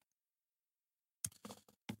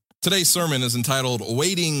Today's sermon is entitled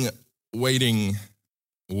Waiting, Waiting,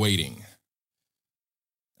 Waiting.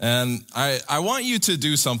 And I want you to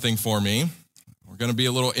do something for me. We're going to be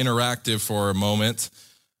a little interactive for a moment.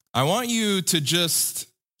 I want you to just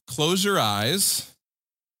close your eyes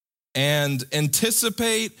and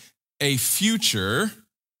anticipate a future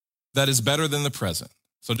that is better than the present.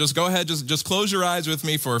 So just go ahead, just close your eyes with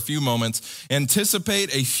me for a few moments.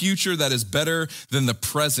 Anticipate a future that is better than the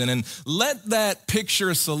present, and let that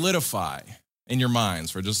picture solidify in your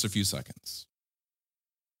minds for just a few seconds.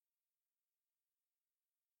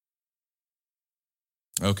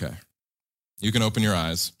 Okay, you can open your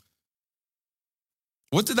eyes.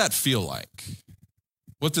 What did that feel like?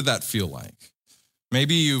 What did that feel like?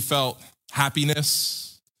 Maybe you felt happiness.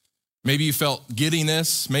 Maybe you felt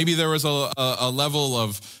giddiness. Maybe there was a level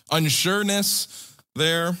of unsureness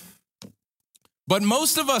there. But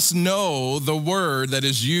most of us know the word that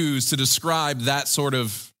is used to describe that sort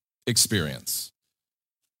of experience.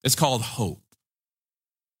 It's called hope.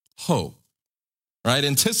 Hope, right?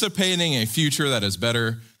 Anticipating a future that is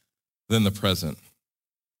better than the present.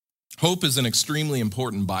 Hope is an extremely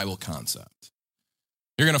important Bible concept.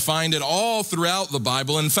 You're going to find it all throughout the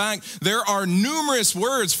Bible. In fact, there are numerous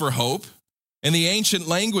words for hope in the ancient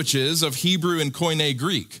languages of Hebrew and Koine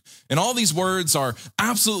Greek. And all these words are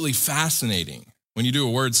absolutely fascinating when you do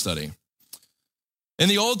a word study. In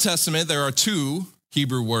the Old Testament, there are two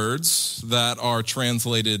Hebrew words that are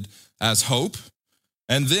translated as hope.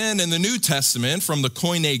 And then in the New Testament, from the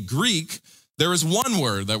Koine Greek, there is one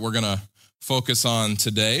word that we're going to focus on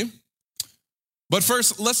today. But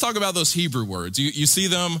first, let's talk about those Hebrew words. You see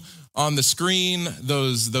them on the screen,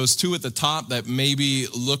 those two at the top that maybe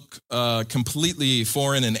look completely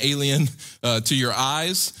foreign and alien to your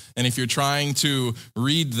eyes. And if you're trying to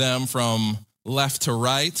read them from left to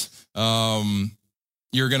right,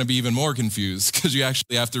 you're going to be even more confused because you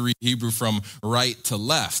actually have to read Hebrew from right to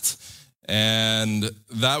left. And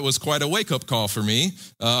that was quite a wake-up call for me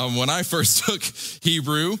when I first took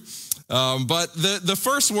Hebrew. But the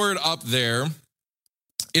first word up there,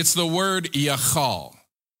 it's the word yachal.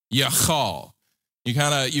 Yachal.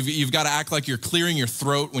 You've got to act like you're clearing your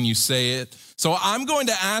throat when you say it. So I'm going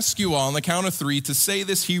to ask you all on the count of three to say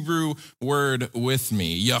this Hebrew word with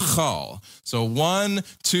me. Yachal. So 1,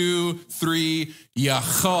 2, 3,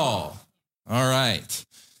 yachal. All right.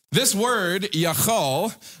 This word,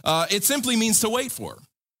 yachal, it simply means to wait for.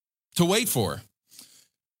 To wait for.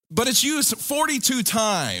 But it's used 42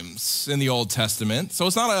 times in the Old Testament. So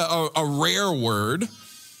it's not a rare word.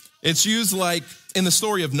 It's used like in the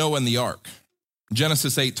story of Noah and the ark,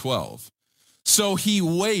 Genesis 8:12. So he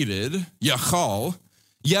waited, yachal,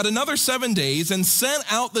 yet another 7 days and sent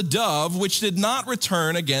out the dove, which did not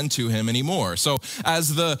return again to him anymore. So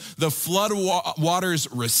as the flood waters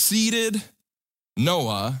receded,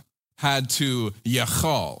 Noah had to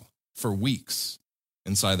yachal for weeks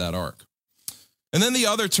inside that ark. And then the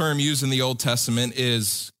other term used in the Old Testament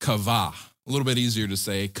is kavah. A little bit easier to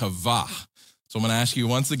say, kavah. So I'm going to ask you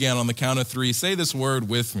once again on the count of three, say this word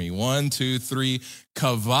with me. 1, 2, 3,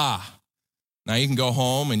 kavah. Now you can go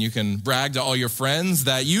home and you can brag to all your friends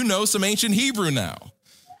that you know some ancient Hebrew now.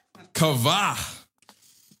 Kavah.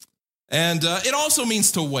 And it also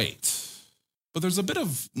means to wait. But there's a bit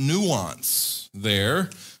of nuance there.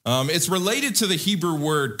 It's related to the Hebrew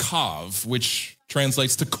word kav, which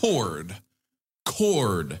translates to cord.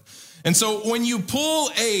 Cord. And so when you pull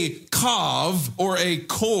a kav or a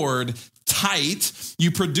cord tight, you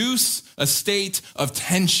produce a state of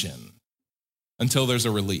tension until there's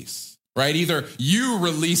a release, right? Either you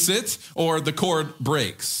release it or the cord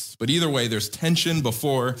breaks. But either way, there's tension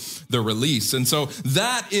before the release. And so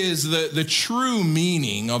that is the true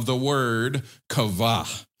meaning of the word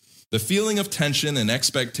kavah, the feeling of tension and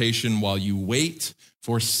expectation while you wait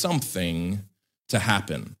for something to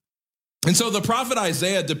happen. And so the prophet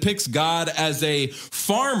Isaiah depicts God as a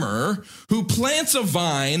farmer who plants a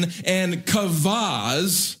vine and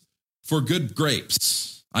kavahs for good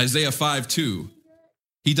grapes. Isaiah 5:2.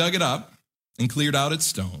 He dug it up and cleared out its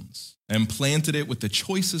stones and planted it with the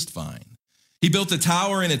choicest vine. He built a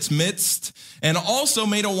tower in its midst and also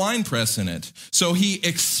made a winepress in it. So he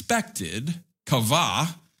expected,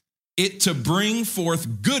 kavah, it to bring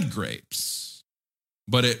forth good grapes,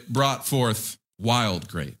 but it brought forth wild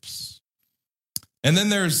grapes. And then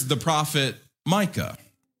there's the prophet Micah,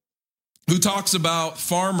 who talks about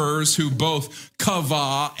farmers who both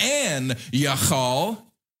kavah and yachal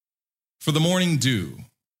for the morning dew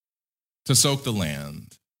to soak the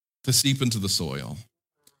land, to seep into the soil.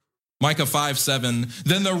 Micah 5:7,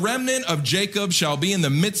 then the remnant of Jacob shall be in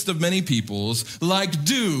the midst of many peoples, like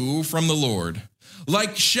dew from the Lord,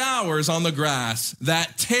 like showers on the grass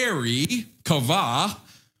that tarry, kavah,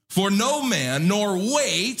 for no man, nor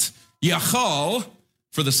wait, yachal,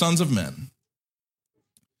 for the sons of men.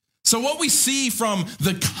 So what we see from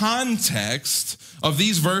the context of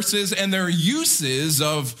these verses and their uses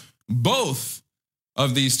of both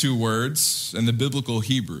of these two words in the biblical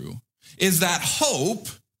Hebrew is that hope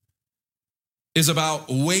is about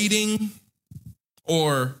waiting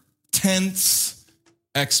or tense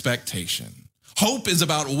expectation. Hope is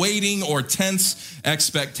about waiting or tense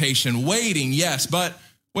expectation. Waiting, yes, but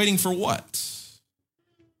waiting for what?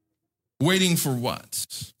 Waiting for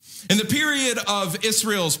what? In the period of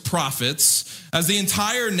Israel's prophets, as the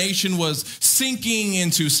entire nation was sinking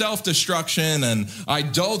into self-destruction and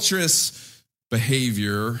idolatrous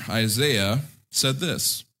behavior, Isaiah said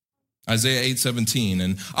this. Isaiah 8:17,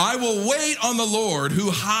 and I will wait on the Lord who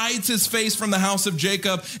hides his face from the house of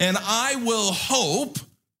Jacob, and I will hope,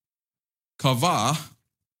 kavah,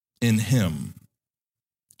 in him.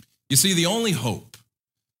 You see, the only hope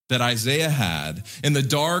that Isaiah had in the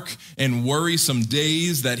dark and worrisome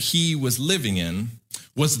days that he was living in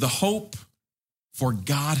was the hope for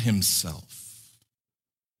God himself.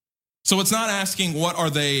 So it's not asking what are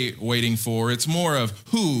they waiting for, it's more of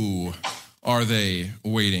who are they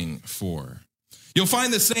waiting for? You'll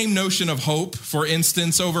find the same notion of hope, for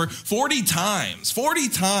instance, over 40 times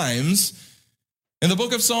in the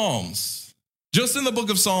book of Psalms, just in the book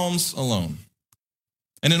of Psalms alone.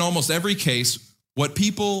 And in almost every case, what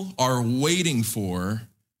people are waiting for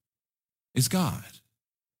is God.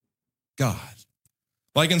 God.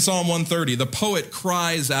 Like in Psalm 130, the poet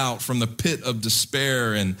cries out from the pit of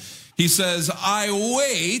despair, and he says, I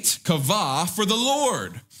wait, kavah, for the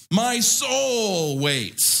Lord. My soul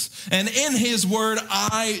waits, and in his word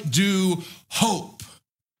I do hope,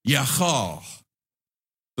 yachal.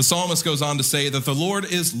 The psalmist goes on to say that the Lord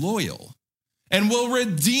is loyal and will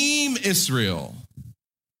redeem Israel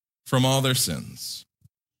from all their sins.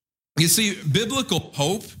 You see, biblical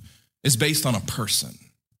hope is based on a person.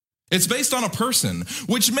 It's based on a person,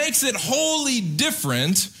 which makes it wholly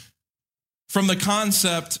different from the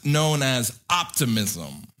concept known as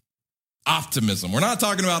optimism. Optimism. We're not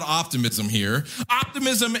talking about optimism here.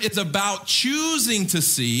 Optimism is about choosing to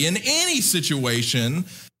see in any situation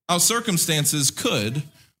how circumstances could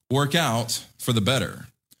work out for the better.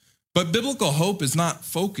 But biblical hope is not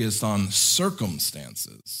focused on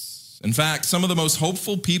circumstances. In fact, some of the most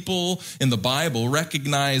hopeful people in the Bible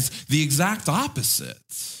recognize the exact opposite.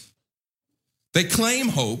 They claim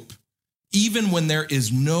hope even when there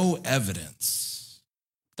is no evidence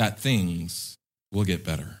that things will get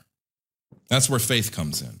better. That's where faith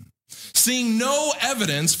comes in. Seeing no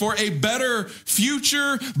evidence for a better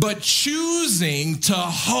future, but choosing to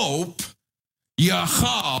hope,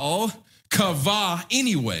 yachal, kavah,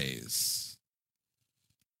 anyways.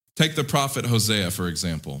 Take the prophet Hosea, for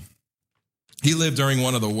example. He lived during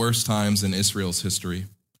one of the worst times in Israel's history.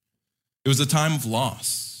 It was a time of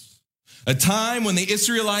loss, a time when the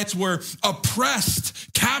Israelites were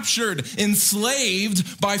oppressed, captured,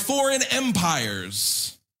 enslaved by foreign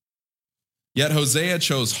empires. Yet Hosea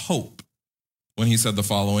chose hope when he said the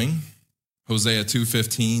following, Hosea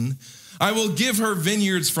 2:15, I will give her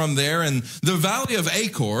vineyards from there and the valley of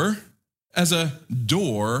Achor as a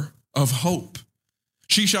door of hope.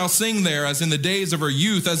 She shall sing there as in the days of her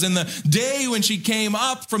youth, as in the day when she came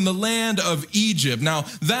up from the land of Egypt. Now,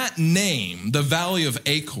 that name, the valley of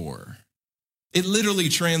Achor, it literally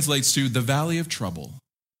translates to the valley of trouble.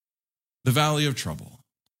 The valley of trouble.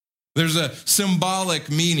 There's a symbolic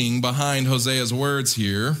meaning behind Hosea's words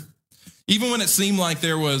here, even when it seemed like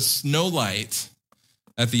there was no light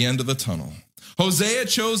at the end of the tunnel. Hosea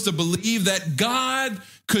chose to believe that God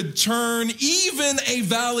could turn even a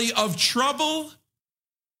valley of trouble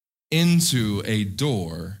into a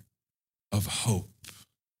door of hope.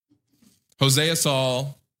 Hosea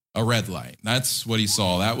saw a red light. That's what he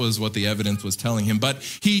saw. That was what the evidence was telling him. But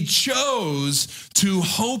he chose to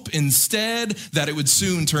hope instead that it would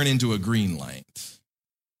soon turn into a green light.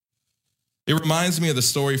 It reminds me of the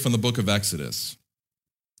story from the book of Exodus,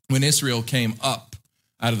 when Israel came up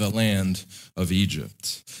out of the land of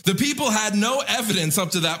Egypt. The people had no evidence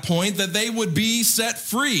up to that point that they would be set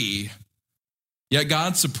free. Yet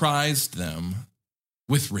God surprised them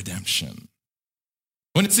with redemption.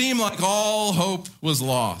 When it seemed like all hope was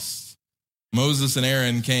lost, Moses and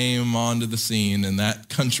Aaron came onto the scene, and that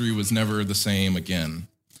country was never the same again.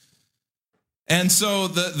 And so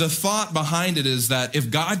the thought behind it is that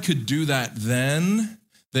if God could do that then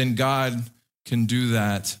God can do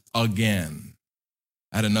that again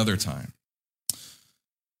at another time.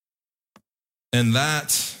 And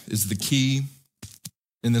that is the key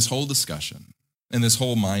in this whole discussion. in this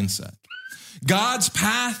whole mindset. God's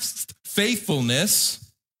past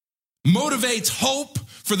faithfulness motivates hope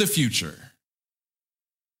for the future.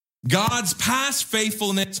 God's past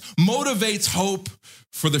faithfulness motivates hope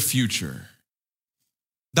for the future.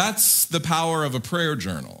 That's the power of a prayer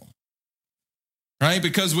journal, right?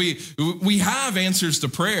 Because we have answers to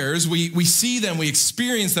prayers. We see them, we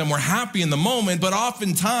experience them, we're happy in the moment, but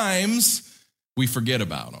oftentimes we forget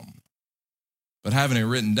about them. But having it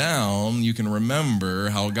written down, you can remember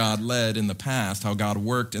how God led in the past, how God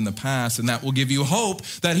worked in the past, and that will give you hope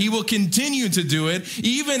that he will continue to do it,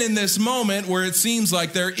 even in this moment where it seems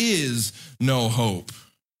like there is no hope.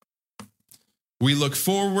 We look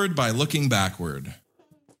forward by looking backward,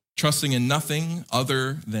 trusting in nothing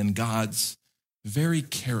other than God's very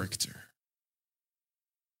character.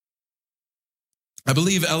 I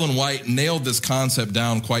believe Ellen White nailed this concept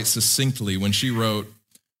down quite succinctly when she wrote,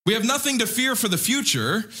 "We have nothing to fear for the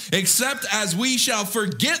future, except as we shall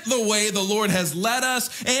forget the way the Lord has led us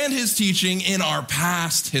and his teaching in our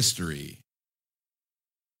past history."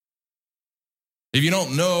 If you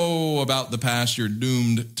don't know about the past, you're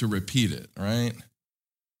doomed to repeat it, right?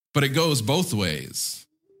 But it goes both ways.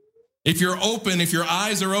 If you're open, if your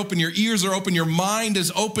eyes are open, your ears are open, your mind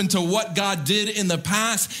is open to what God did in the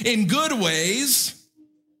past in good ways,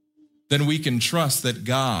 then we can trust that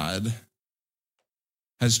God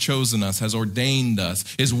has chosen us, has ordained us,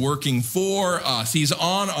 is working for us. He's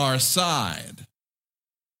on our side.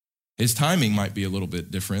 His timing might be a little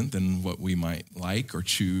bit different than what we might like or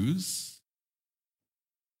choose,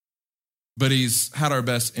 but he's had our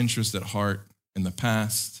best interest at heart in the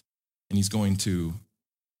past, and he's going to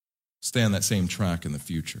stay on that same track in the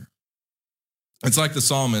future. It's like the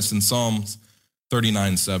psalmist in Psalms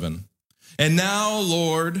 39:7. "And now,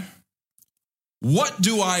 Lord, what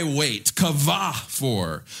do I wait, kavah,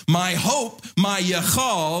 for? My hope, my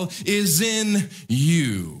yachal, is in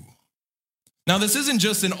you." Now, this isn't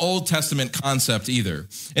just an Old Testament concept either.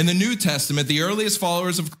 In the New Testament, the earliest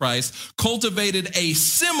followers of Christ cultivated a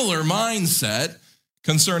similar mindset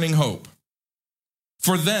concerning hope.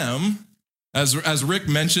 For them, as Rick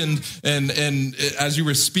mentioned and as you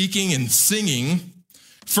were speaking and singing,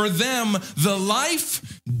 for them, the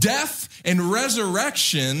life, death, and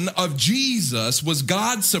resurrection of Jesus was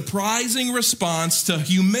God's surprising response to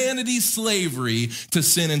humanity's slavery to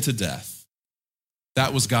sin and to death.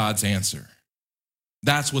 That was God's answer.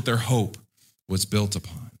 That's what their hope was built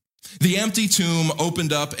upon. The empty tomb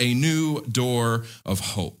opened up a new door of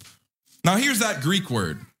hope. Now here's that Greek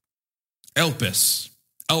word, elpis.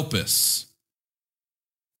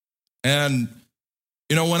 And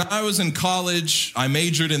you know, when I was in college, I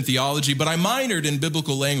majored in theology, but I minored in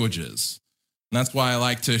biblical languages. And that's why I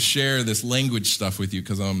like to share this language stuff with you,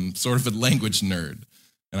 because I'm sort of a language nerd,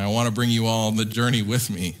 and I want to bring you all on the journey with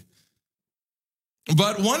me.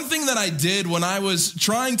 But one thing that I did when I was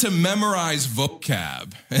trying to memorize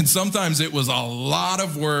vocab, and sometimes it was a lot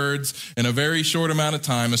of words in a very short amount of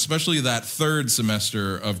time, especially that third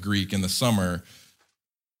semester of Greek in the summer,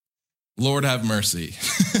 Lord have mercy.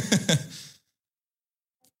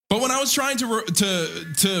 But when I was trying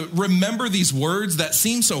to remember these words that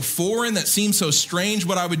seem so foreign, that seem so strange,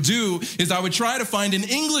 what I would do is I would try to find an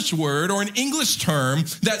English word or an English term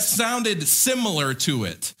that sounded similar to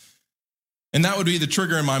it. And that would be the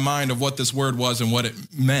trigger in my mind of what this word was and what it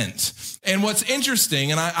meant. And what's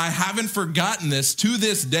interesting, and I haven't forgotten this to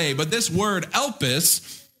this day, but this word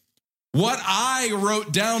elpis, what I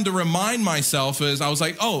wrote down to remind myself is I was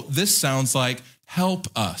like, oh, this sounds like help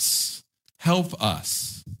us. Help us.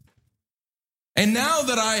 And now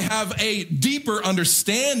that I have a deeper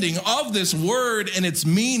understanding of this word and its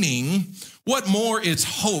meaning, what more is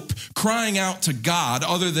hope crying out to God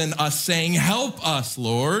other than us saying, help us,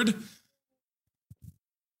 Lord?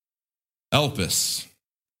 Elpis.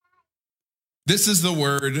 This is the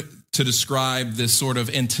word to describe this sort of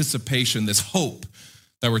anticipation, this hope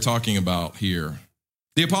that we're talking about here.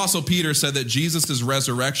 The Apostle Peter said that Jesus'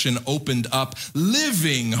 resurrection opened up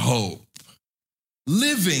living hope.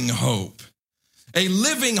 Living hope. A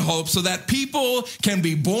living hope so that people can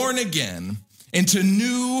be born again into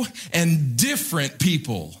new and different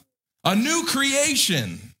people. A new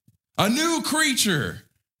creation. A new creature.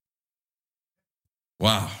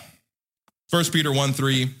 Wow. 1 Peter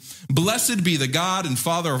 1:3, "Blessed be the God and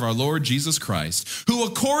Father of our Lord Jesus Christ, who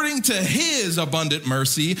according to his abundant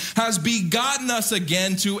mercy has begotten us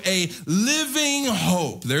again to a living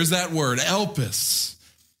hope." There's that word, elpis,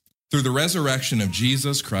 through the resurrection of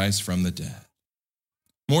Jesus Christ from the dead.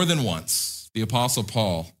 More than once, the Apostle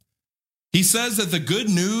Paul, he says that the good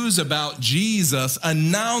news about Jesus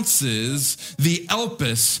announces the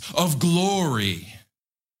elpis of glory.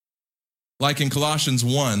 Like in Colossians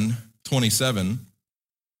 1:27,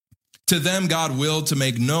 to them God willed to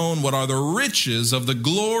make known what are the riches of the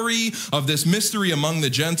glory of this mystery among the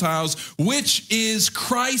Gentiles, which is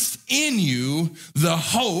Christ in you, the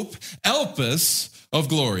hope, elpis of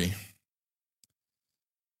glory.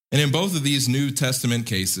 And in both of these New Testament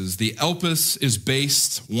cases, the elpis is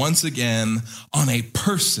based once again on a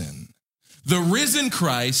person, the risen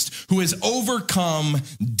Christ who has overcome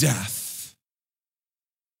death.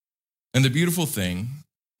 And the beautiful thing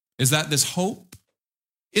is that this hope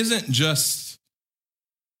isn't just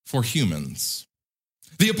for humans.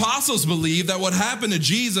 The apostles believed that what happened to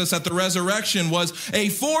Jesus at the resurrection was a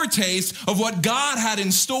foretaste of what God had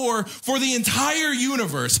in store for the entire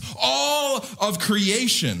universe, all of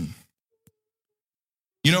creation.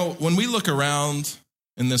 You know, when we look around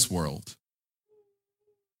in this world,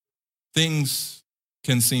 things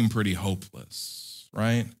can seem pretty hopeless,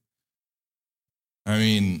 right? I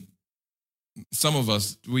mean, some of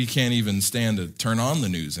us, we can't even stand to turn on the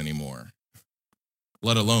news anymore,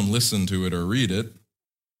 let alone listen to it or read it.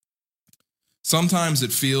 Sometimes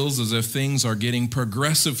it feels as if things are getting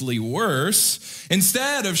progressively worse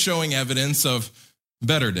instead of showing evidence of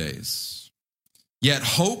better days. Yet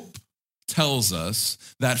hope tells us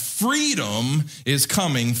that freedom is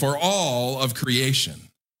coming for all of creation.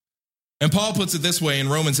 And Paul puts it this way in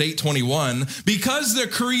Romans 8:21, because the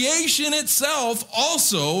creation itself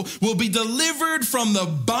also will be delivered from the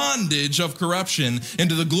bondage of corruption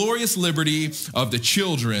into the glorious liberty of the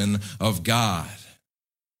children of God.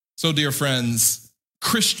 So, dear friends,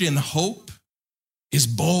 Christian hope is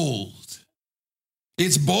bold.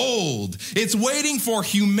 It's bold. It's waiting for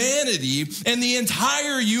humanity and the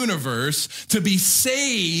entire universe to be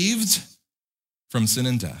saved from sin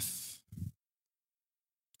and death.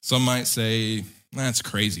 Some might say, that's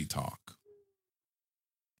crazy talk.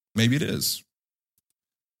 Maybe it is.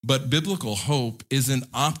 But biblical hope isn't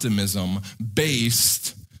optimism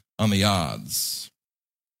based on the odds.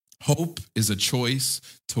 Hope is a choice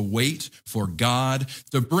to wait for God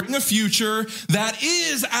to bring a future that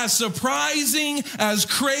is as surprising, as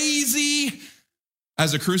crazy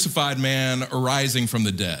as a crucified man arising from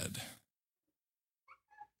the dead.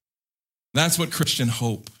 That's what Christian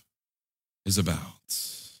hope is about.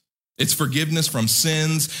 It's forgiveness from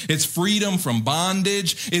sins, it's freedom from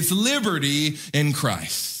bondage, it's liberty in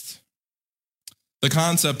Christ. The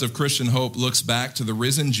concept of Christian hope looks back to the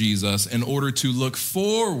risen Jesus in order to look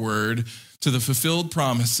forward to the fulfilled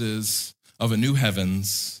promises of a new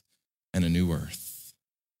heavens and a new earth.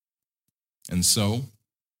 And so,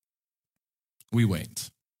 we wait.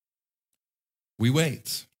 We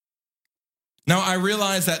wait. Now, I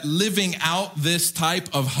realize that living out this type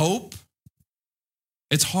of hope,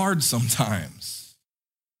 it's hard sometimes.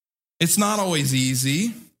 It's not always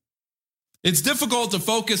easy. It's difficult to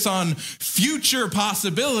focus on future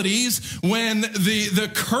possibilities when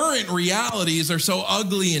the current realities are so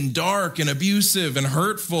ugly and dark and abusive and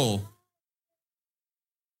hurtful.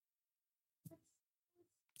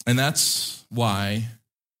 And that's why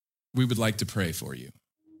we would like to pray for you.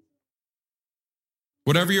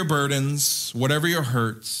 Whatever your burdens, whatever your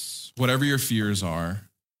hurts, whatever your fears are,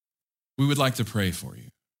 we would like to pray for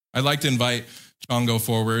you. I'd like to invite Chongo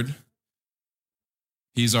forward.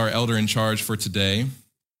 He's our elder in charge for today.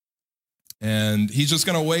 And he's just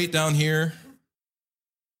going to wait down here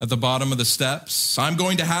at the bottom of the steps. I'm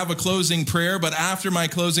going to have a closing prayer, but after my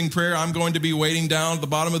closing prayer, I'm going to be waiting down at the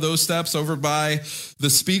bottom of those steps over by the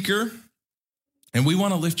speaker. And we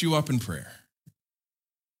want to lift you up in prayer.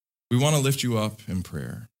 We want to lift you up in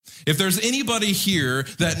prayer. If there's anybody here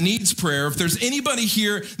that needs prayer, if there's anybody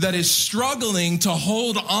here that is struggling to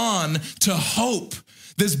hold on to hope,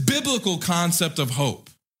 this biblical concept of hope.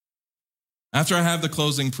 After I have the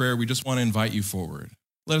closing prayer, we just want to invite you forward.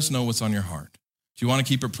 Let us know what's on your heart. If you want to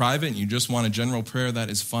keep it private and you just want a general prayer, that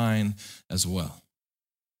is fine as well.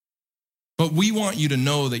 But we want you to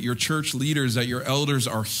know that your church leaders, that your elders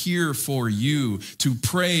are here for you, to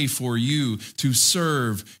pray for you, to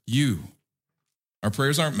serve you. Our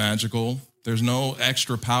prayers aren't magical. There's no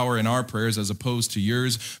extra power in our prayers as opposed to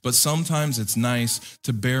yours, but sometimes it's nice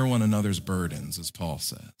to bear one another's burdens, as Paul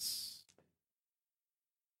says.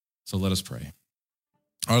 So let us pray.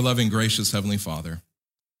 Our loving, gracious Heavenly Father,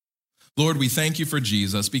 Lord, we thank you for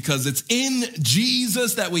Jesus because it's in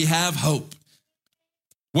Jesus that we have hope.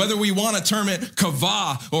 Whether we want to term it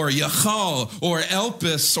kavah or yachal or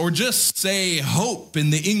elpis or just say hope in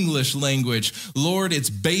the English language, Lord, it's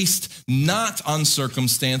based not on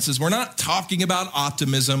circumstances. We're not talking about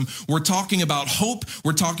optimism. We're talking about hope.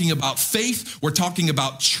 We're talking about faith. We're talking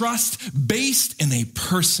about trust based in a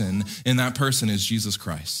person, and that person is Jesus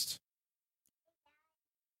Christ.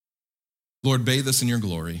 Lord, bathe us in your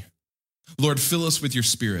glory. Lord, fill us with your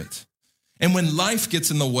Spirit. And when life gets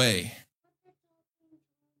in the way,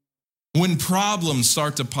 when problems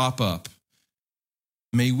start to pop up,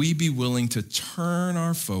 may we be willing to turn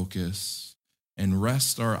our focus and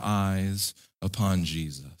rest our eyes upon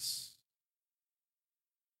Jesus.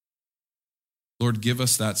 Lord, give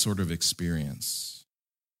us that sort of experience.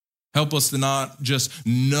 Help us to not just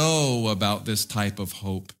know about this type of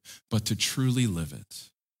hope, but to truly live it.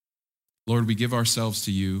 Lord, we give ourselves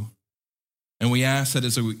to you, and we ask that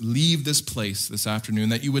as we leave this place this afternoon,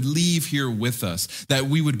 that you would leave here with us, that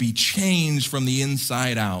we would be changed from the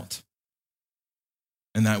inside out,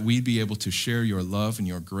 and that we'd be able to share your love and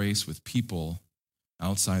your grace with people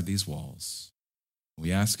outside these walls.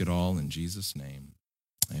 We ask it all in Jesus' name.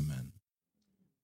 Amen.